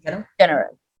generally?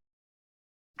 Generally.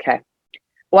 Okay.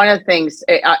 One of the things,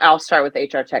 I'll start with the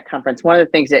HR Tech Conference. One of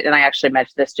the things that, and I actually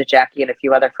mentioned this to Jackie and a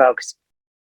few other folks,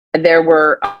 there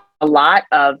were a lot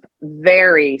of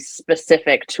very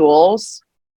specific tools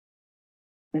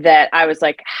that I was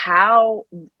like,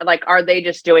 are they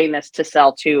just doing this to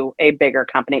sell to a bigger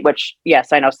company? Which,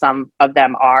 yes, I know some of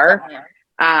them are.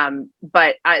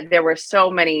 But there were so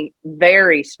many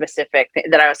very specific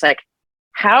that I was like,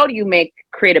 how do you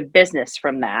create a business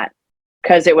from that?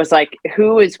 Because it was like,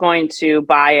 who is going to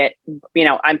buy it?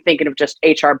 I'm thinking of just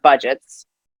HR budgets.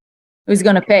 Who's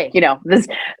going to pay?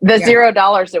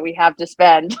 $0 that we have to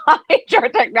spend on HR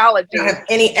technology. Don't have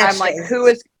any I'm like, who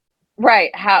is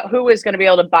going to be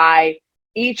able to buy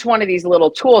each one of these little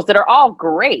tools that are all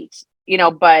great,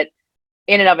 but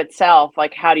in and of itself,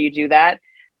 like, how do you do that?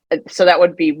 So that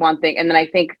would be one thing. And then I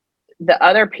think the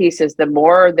other piece is the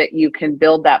more that you can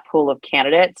build that pool of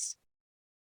candidates,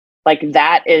 like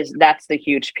that's the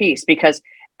huge piece, because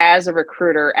as a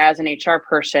recruiter, as an HR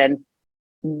person,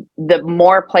 the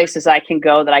more places I can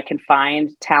go that I can find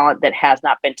talent that has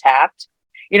not been tapped.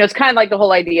 It's kind of like the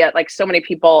whole idea, like so many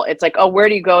people, it's like, oh, where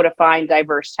do you go to find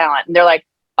diverse talent? And they're like,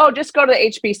 oh, just go to the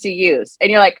HBCUs.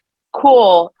 And you're like,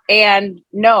 cool. And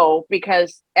no,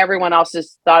 because everyone else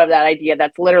has thought of that idea.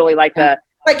 That's literally like the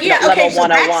level so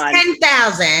 101. That's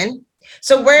 10,000.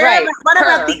 So what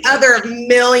about the other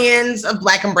millions of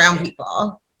Black and brown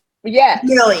people? Yeah.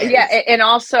 Millions. Yeah. And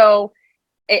also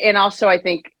I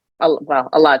think, a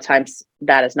lot of times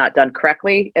that is not done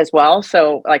correctly as well.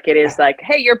 So like, it is like,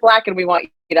 hey, you're Black and we want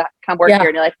you to come work here.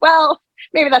 And you're like, well,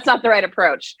 maybe that's not the right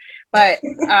approach, but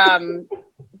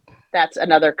that's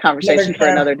another conversation for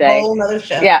another day. Whole another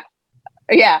show. Yeah.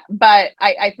 Yeah. But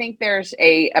I think there's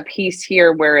a piece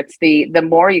here where it's the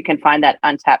more you can find that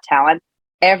untapped talent,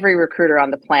 every recruiter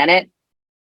on the planet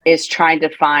is trying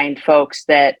to find folks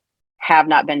that have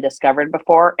not been discovered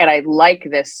before. And I like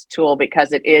this tool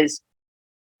because it is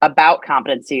about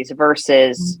competencies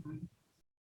versus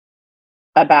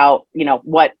about,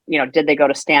 did they go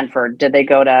to Stanford? Did they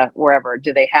go to wherever?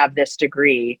 Do they have this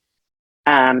degree?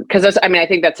 Because I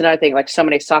think that's another thing, like so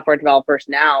many software developers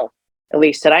now, at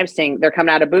least that I'm seeing, they're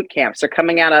coming out of boot camps, they're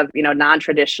coming out of,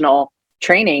 non-traditional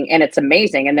training, and it's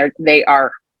amazing. And they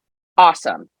are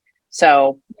awesome.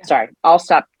 So sorry, I'll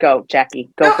stop. Go, Jackie.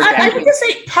 Jackie. I would just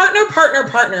say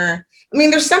partner. I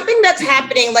mean, there's something that's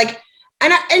happening, like,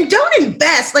 and don't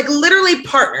invest, like literally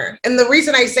partner. And the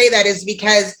reason I say that is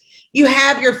because you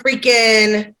have your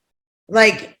freaking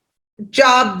like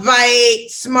JobVite,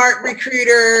 Smart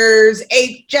Recruiters,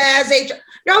 Jazz HR.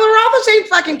 Y'all are all the same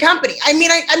fucking company. I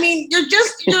mean,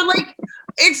 you're like,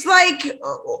 it's like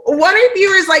one of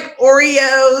you is like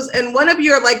Oreos and one of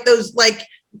you are like those like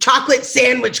chocolate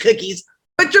sandwich cookies,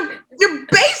 but you're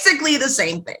basically the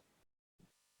same thing.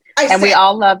 We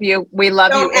all love you. We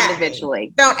love you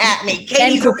individually. Don't at me.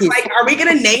 Katie's like, are we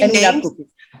going to name names?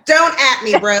 Don't at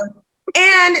me, bro.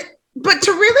 But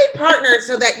to really partner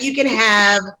so that you can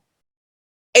have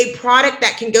a product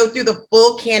that can go through the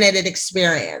full candidate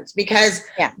experience, because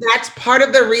that's part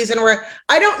of the reason where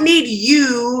I don't need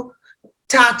you,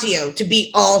 Tatio, to be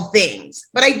all things,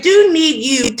 but I do need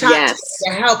you, Tatio,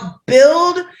 to help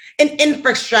build an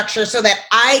infrastructure so that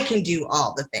I can do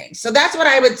all the things. So that's what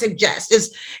I would suggest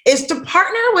is to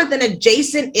partner with an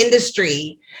adjacent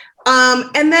industry.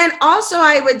 And then also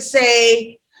I would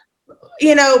say,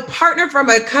 partner from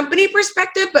a company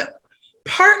perspective, but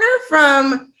partner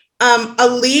from a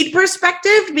lead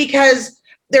perspective, because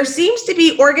there seems to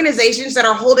be organizations that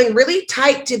are holding really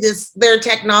tight to their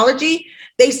technology.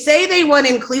 They say they want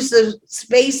inclusive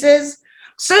spaces.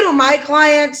 So do my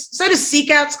clients, so does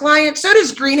Seekout's clients, so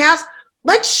does Greenhouse.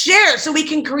 Let's share so we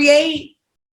can create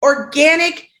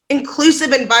organic,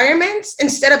 inclusive environments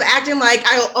instead of acting like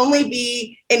I'll only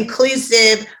be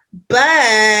inclusive,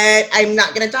 but I'm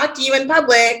not going to talk to you in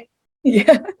public.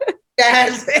 Yeah.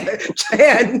 As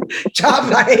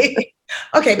job like,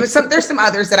 okay, but there's some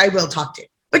others that I will talk to.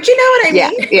 But you know what I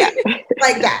mean? Yeah.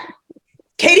 Like that.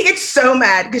 Katie gets so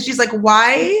mad because she's like,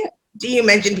 why do you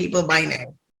mention people by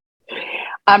name?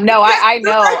 No, I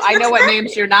know what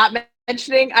names you're not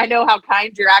mentioning. I know how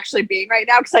kind you're actually being right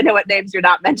now because I know what names you're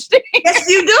not mentioning. Yes,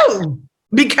 you do,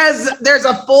 because there's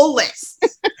a full list.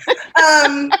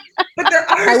 But there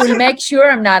are. I will make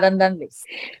sure I'm not on that list.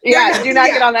 Yeah, do not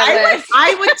get on that list.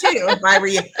 I would too if I were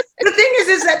you. The thing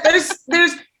is that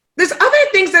there's other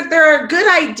things that there are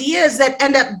good ideas that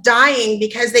end up dying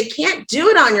because they can't do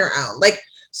it on your own. Like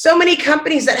so many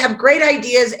companies that have great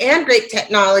ideas and great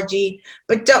technology,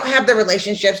 but don't have the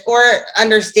relationships or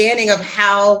understanding of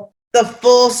how the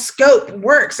full scope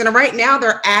works. And right now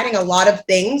they're adding a lot of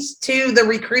things to the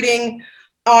recruiting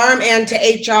arm and to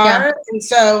HR. Yeah. And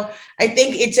so I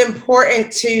think it's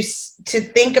important to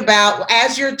think about,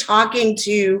 as you're talking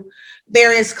to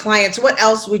various clients, what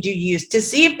else would you use to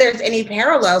see if there's any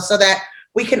parallels so that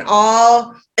we can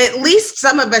all, at least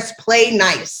some of us, play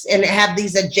nice and have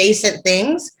these adjacent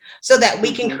things so that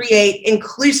we can create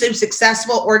inclusive,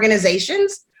 successful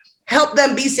organizations, help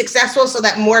them be successful so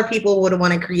that more people would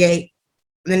want to create.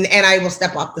 And I will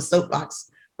step off the soapbox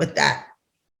with that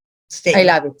statement.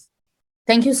 I love it.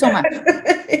 Thank you so much.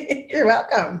 You're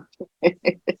welcome.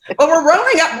 Well, we're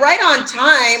rolling up right on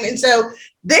time. And so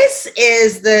this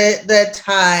is the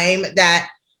time that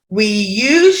we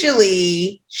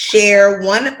usually share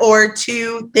one or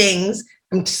two things.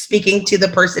 I'm speaking to the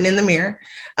person in the mirror.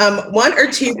 One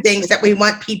or two things that we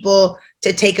want people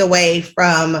to take away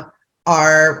from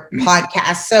our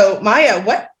podcast. So Maya,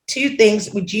 what two things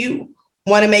would you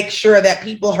want to make sure that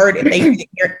people heard if they didn't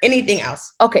hear anything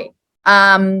else? Okay.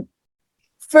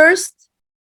 First,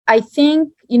 I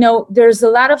think, there's a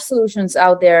lot of solutions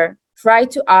out there. Try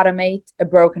to automate a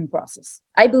broken process.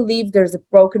 I believe there's a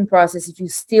broken process if you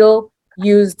still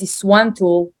use this one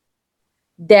tool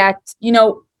that,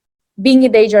 being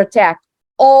in HR tech,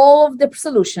 all of the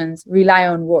solutions rely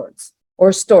on words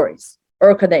or stories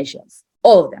or credentials,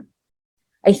 all of them.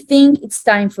 I think it's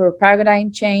time for a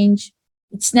paradigm change.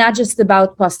 It's not just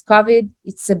about post-COVID.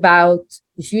 It's about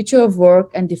the future of work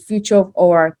and the future of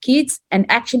our kids and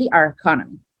actually our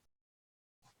economy.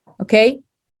 Okay?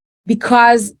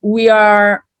 Because we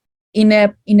are in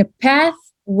a path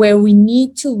where we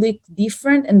need to look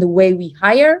different in the way we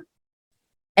hire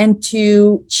and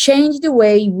to change the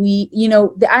way we,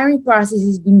 the hiring process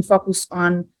is being focused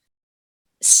on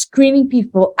screening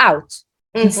people out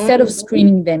instead of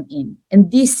screening them in.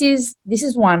 And this is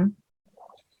one.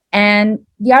 And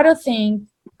the other thing,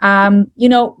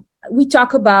 we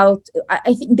talk about,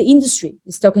 I think the industry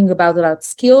is talking about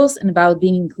skills and about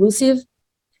being inclusive.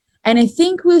 And I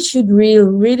think we should be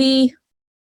really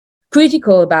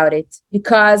critical about it,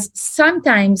 because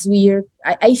sometimes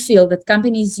I feel that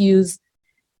companies use,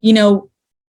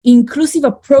 inclusive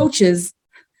approaches,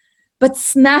 but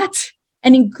it's not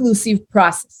an inclusive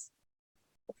process.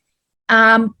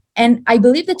 And I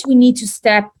believe that we need to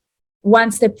take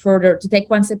one step further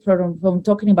from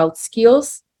talking about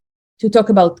skills to talk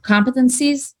about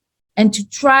competencies and to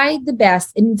try the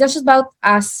best. And just about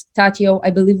us, Tatio, I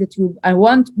believe that I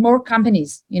want more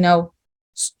companies,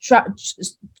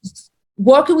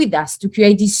 working with us to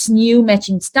create this new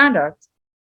matching standard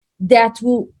that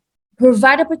will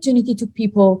provide opportunity to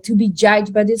people to be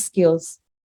judged by their skills,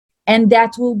 and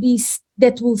that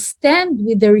will stand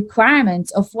with the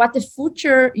requirements of what the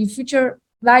future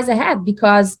lies ahead,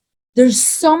 because there's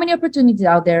so many opportunities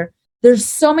out there. There's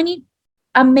so many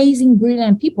amazing,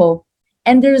 brilliant people,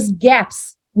 and there's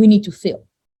gaps we need to fill.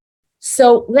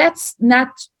 So let's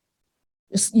not,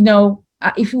 if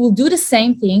we will do the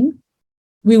same thing,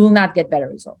 we will not get better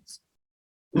results.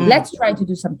 Let's try to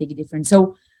do something different.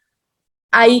 So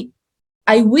I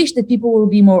wish that people will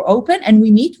be more open, and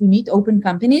we meet open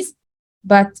companies.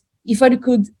 But if I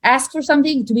could ask for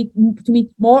something, to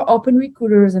meet more open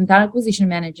recruiters and talent acquisition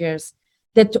managers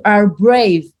that are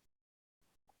brave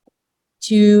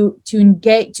to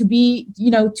engage, to be,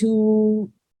 to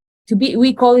be,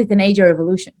 we call it an age of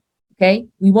revolution. Okay.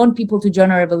 We want people to join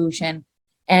our revolution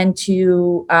and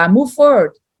to move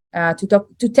forward,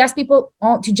 to test people,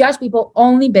 to judge people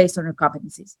only based on their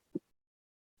competencies.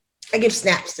 I give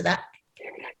snaps to that.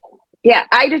 Yeah,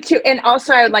 I do too. And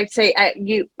also, I would like to say,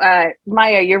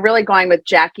 Maya, you're really going with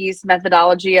Jackie's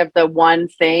methodology of the one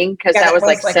thing, because that was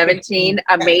like 17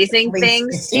 amazing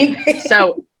things.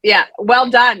 So, yeah, well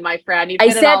done, my friend. You put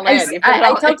it all in.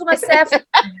 I told to myself,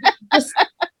 just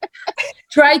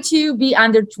try to be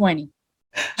under 20.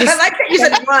 I like that you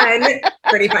said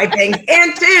 1, 35 things,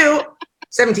 and 2,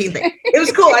 17 things. It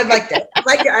was cool. I liked it.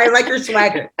 I like your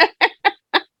swagger.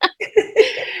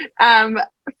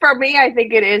 For me, I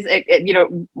think it is,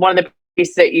 one of the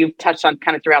pieces that you've touched on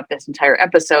kind of throughout this entire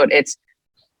episode. It's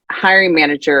hiring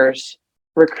managers,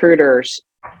 recruiters,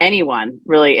 anyone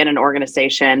really in an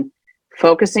organization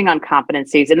focusing on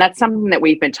competencies. And that's something that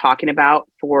we've been talking about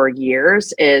for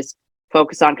years, is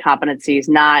focus on competencies,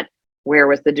 not where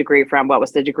was the degree from, what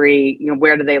was the degree,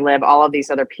 where do they live, all of these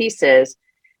other pieces.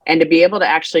 And to be able to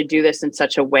actually do this in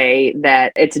such a way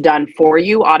that it's done for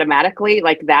you automatically,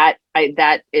 like that,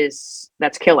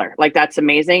 that's killer. Like, that's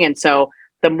amazing. And so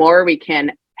the more we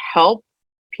can help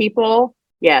people,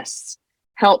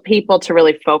 help people to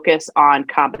really focus on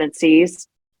competencies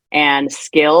and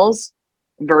skills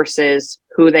versus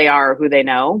who they are, or who they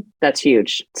know, that's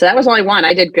huge. So that was only one.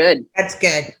 I did good. That's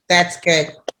good. That's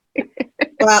good.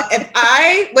 Well, if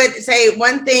I would say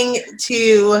one thing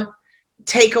to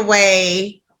take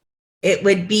away, it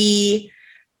would be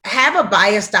have a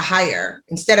bias to hire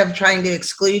instead of trying to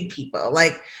exclude people.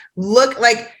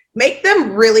 Make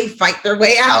them really fight their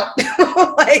way out. Because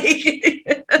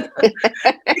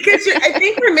I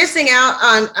think we're missing out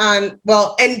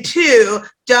and 2,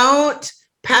 don't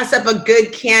pass up a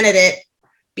good candidate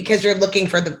because you're looking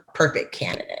for the perfect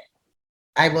candidate.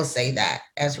 I will say that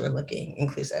as we're looking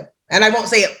inclusive. And I won't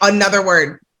say another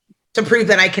word to prove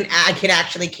that I can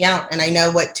actually count and I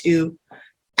know what 2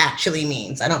 actually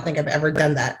means. I don't think I've ever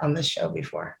done that on this show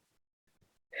before.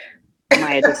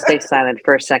 Maya, just stay silent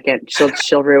for a second.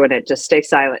 She'll ruin it. Just stay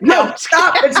silent. No,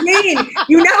 stop. It's mean. I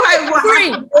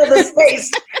want to fill the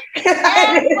space.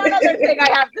 And one other thing I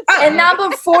have to say. And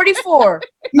number 44.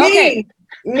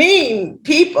 Mean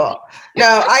people.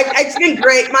 No, it's been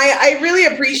great. Maya, I really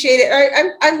appreciate it.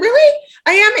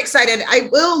 I am excited. I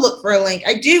will look for a link.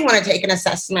 I do want to take an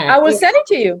assessment. I will send it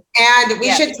to you. And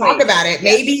we should talk about it.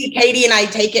 Maybe Katie and I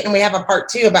take it and we have a part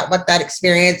 2 about what that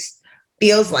experience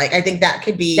feels like. I think that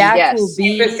could be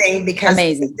interesting because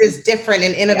amazing. It's different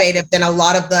and innovative than a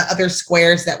lot of the other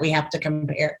squares that we have to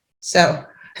compare. So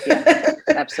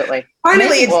absolutely.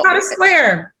 Finally, it's not a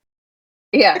square.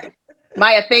 Yeah.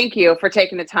 Maya, thank you for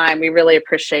taking the time. We really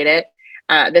appreciate it.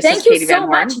 Thank you so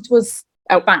much. It was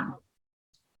fun.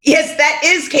 Yes, that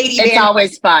is Katie. It's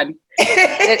always fun.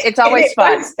 It's always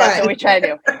fun. That's what we try to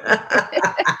do.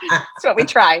 That's what we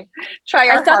try. Try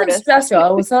our hardest. I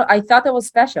thought it was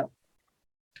special.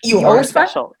 You are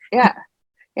special. Yeah.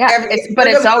 Yeah.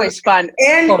 It's always fun.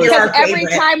 And because every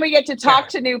time we get to talk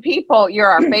to new people, you're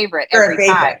our favorite every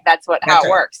time. That's how it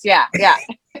works. Yeah. Yeah.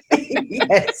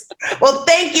 Yes. Well,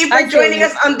 thank you for joining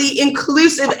us on the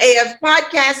Inclusive AF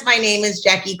podcast. My name is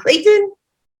Jackie Clayton.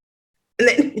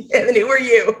 And then who are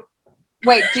you?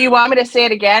 Wait, do you want me to say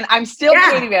it again? I'm still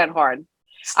Katie Van Horn.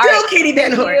 Still Katie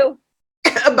Van Horn.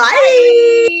 Bye.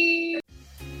 Bye.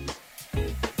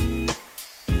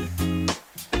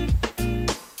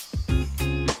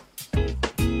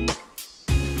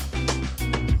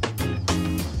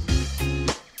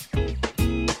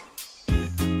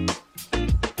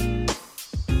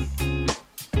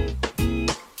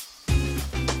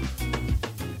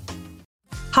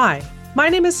 Hi, my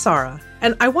name is Sarah,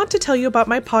 and I want to tell you about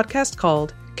my podcast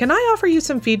called Can I Offer You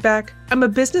Some Feedback? I'm a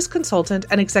business consultant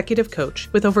and executive coach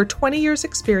with over 20 years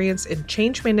experience in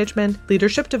change management,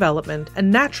 leadership development, and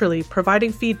naturally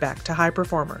providing feedback to high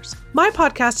performers. My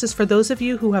podcast is for those of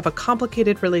you who have a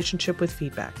complicated relationship with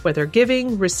feedback, whether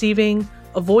giving, receiving,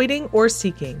 avoiding, or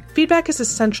seeking. Feedback is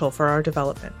essential for our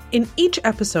development. In each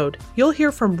episode, you'll hear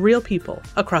from real people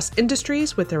across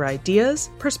industries with their ideas,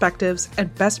 perspectives,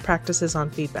 and best practices on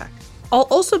feedback. I'll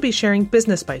also be sharing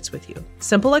business bites with you,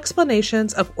 simple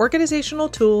explanations of organizational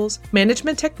tools,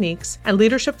 management techniques, and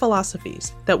leadership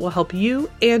philosophies that will help you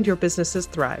and your businesses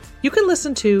thrive. You can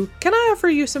listen to Can I Offer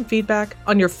You Some Feedback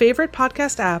on your favorite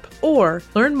podcast app or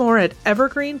learn more at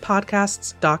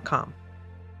evergreenpodcasts.com.